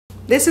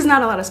This is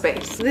not a lot of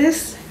space.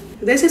 This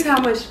is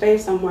how much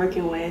space I'm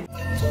working with.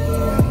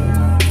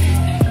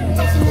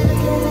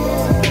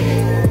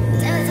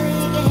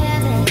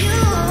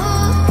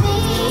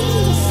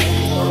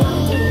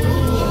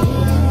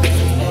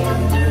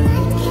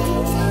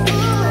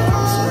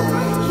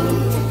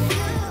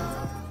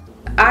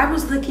 I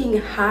was looking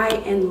high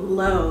and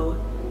low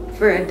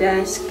for a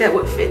desk that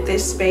would fit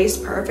this space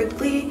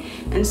perfectly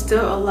and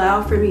still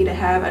allow for me to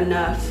have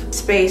enough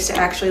space to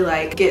actually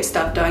like get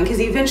stuff done,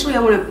 because eventually I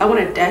want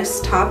a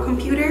desktop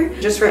computer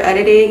just for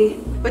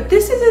editing. But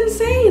this is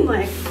insane.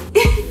 Like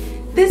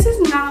this is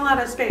not a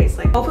lot of space.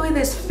 Like hopefully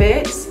this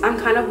fits. I'm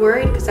kind of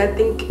worried because I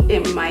think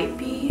it might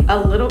be a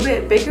little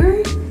bit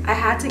bigger. I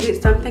had to get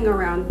something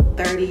around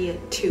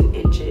 32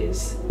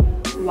 inches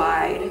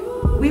wide.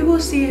 We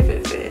will see if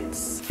it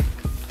fits.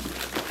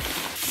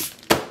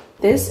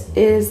 This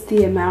is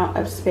the amount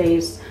of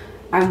space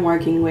I'm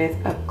working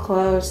with up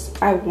close.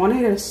 I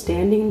wanted a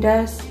standing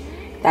desk.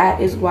 That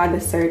is why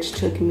the search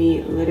took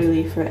me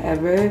literally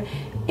forever.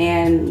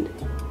 And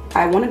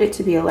I wanted it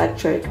to be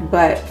electric,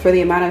 but for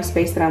the amount of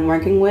space that I'm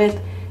working with,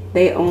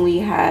 they only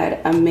had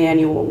a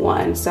manual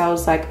one. So I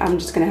was like, I'm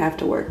just gonna have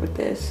to work with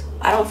this.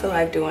 I don't feel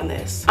like doing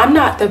this. I'm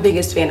not the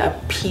biggest fan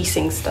of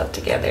piecing stuff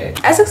together.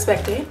 As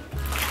expected,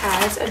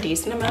 has a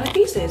decent amount of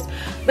pieces,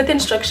 but the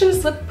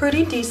instructions look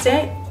pretty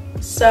decent.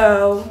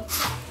 So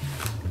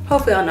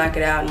hopefully I'll knock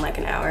it out in like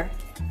an hour.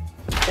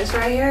 This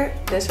right here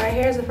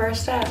is the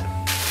first step.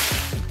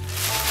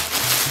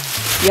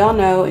 Y'all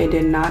know it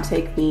did not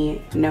take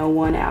me no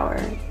 1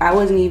 hour. I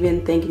wasn't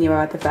even thinking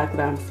about the fact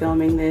that I'm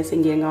filming this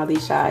and getting all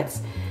these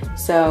shots.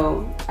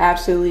 So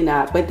absolutely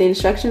not. But the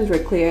instructions were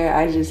clear.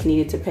 I just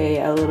needed to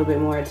pay a little bit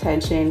more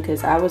attention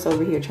because I was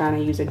over here trying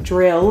to use a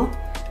drill.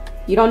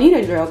 You don't need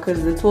a drill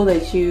because the tool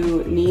that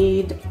you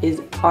need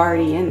is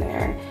already in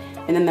there.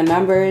 And then the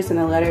numbers and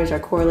the letters are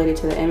correlated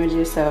to the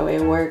images, so it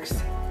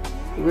works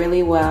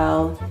really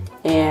well.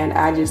 And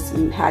I just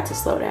had to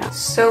slow down.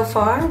 So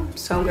far,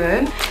 so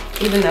good,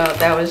 even though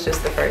that was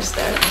just the first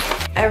step.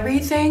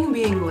 Everything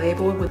being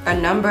labeled with a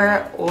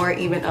number or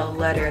even a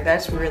letter,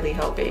 that's really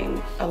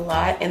helping a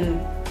lot.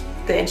 And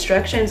the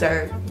instructions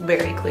are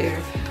very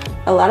clear.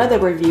 A lot of the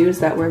reviews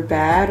that were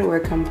bad were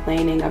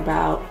complaining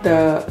about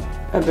the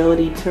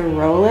ability to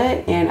roll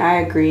it, and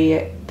I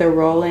agree, the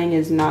rolling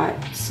is not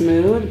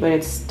smooth, but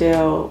it's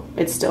still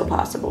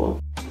possible.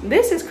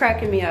 This is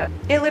cracking me up.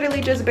 It literally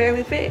just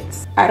barely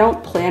fits. I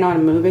don't plan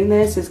on moving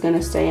this. It's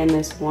gonna stay in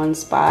this one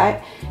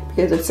spot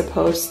because it's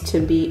supposed to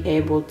be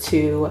able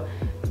to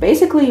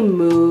basically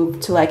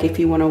move to, like, if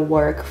you want to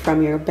work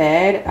from your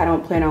bed. I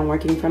don't plan on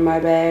working from my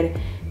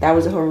bed. That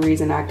was the whole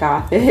reason I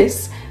got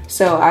this.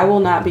 So I will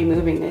not be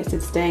moving this.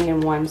 It's staying in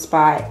one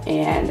spot,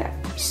 and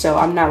so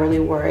I'm not really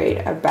worried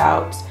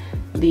about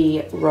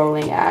the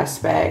rolling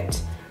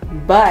aspect.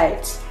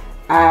 But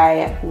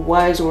I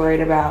was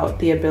worried about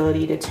the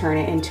ability to turn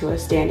it into a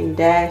standing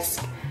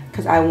desk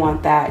because I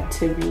want that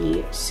to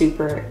be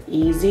super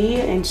easy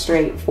and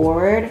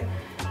straightforward.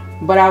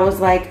 But I was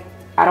like,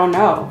 I don't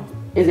know.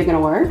 Is it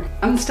gonna work?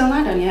 I'm still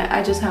not done yet.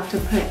 I just have to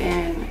put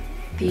in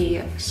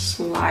the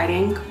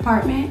sliding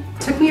compartment.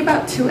 It took me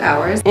about 2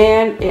 hours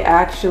and it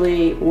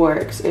actually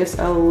works. It's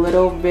a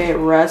little bit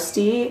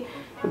rusty,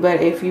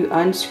 but if you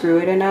unscrew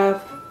it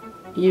enough,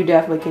 you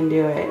definitely can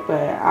do it.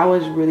 But I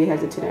was really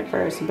hesitant at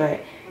first, but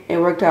it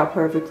worked out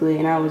perfectly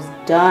and I was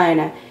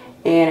done.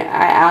 And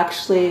I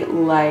actually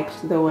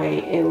liked the way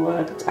it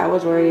looked. I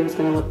was worried it was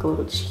gonna look a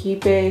little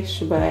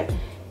cheapish, but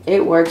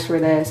it works for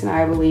this. And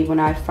I believe when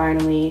I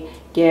finally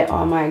get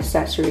all my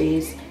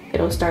accessories,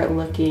 it'll start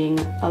looking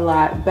a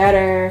lot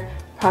better.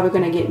 Probably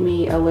gonna get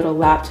me a little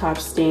laptop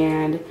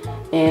stand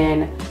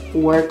and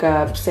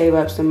save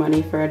up some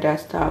money for a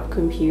desktop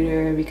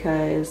computer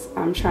because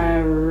I'm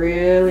trying to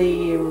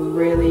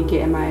really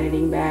get in my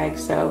editing bag.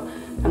 So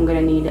I'm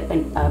gonna need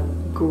an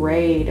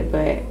upgrade,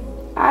 but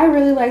I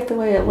really like the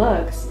way it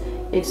looks.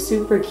 It's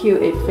super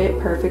cute. It fit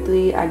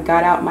perfectly. I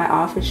got out my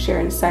office chair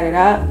and set it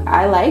up.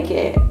 I like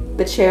it.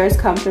 The chair is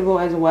comfortable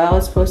as well.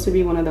 It's supposed to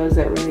be one of those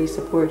that really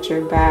support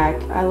your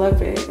back. I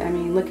love it. I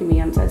mean, look at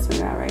me, I'm testing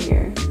it out right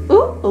here.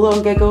 Ooh, a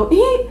little giggle.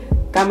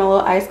 Got my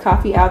little iced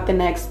coffee out the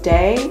next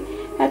day.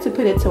 Had to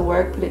put it to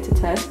work, put it to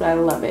test, but I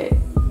love it.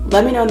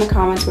 Let me know in the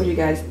comments what you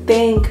guys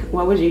think.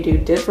 What would you do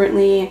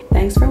differently?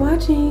 Thanks for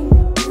watching.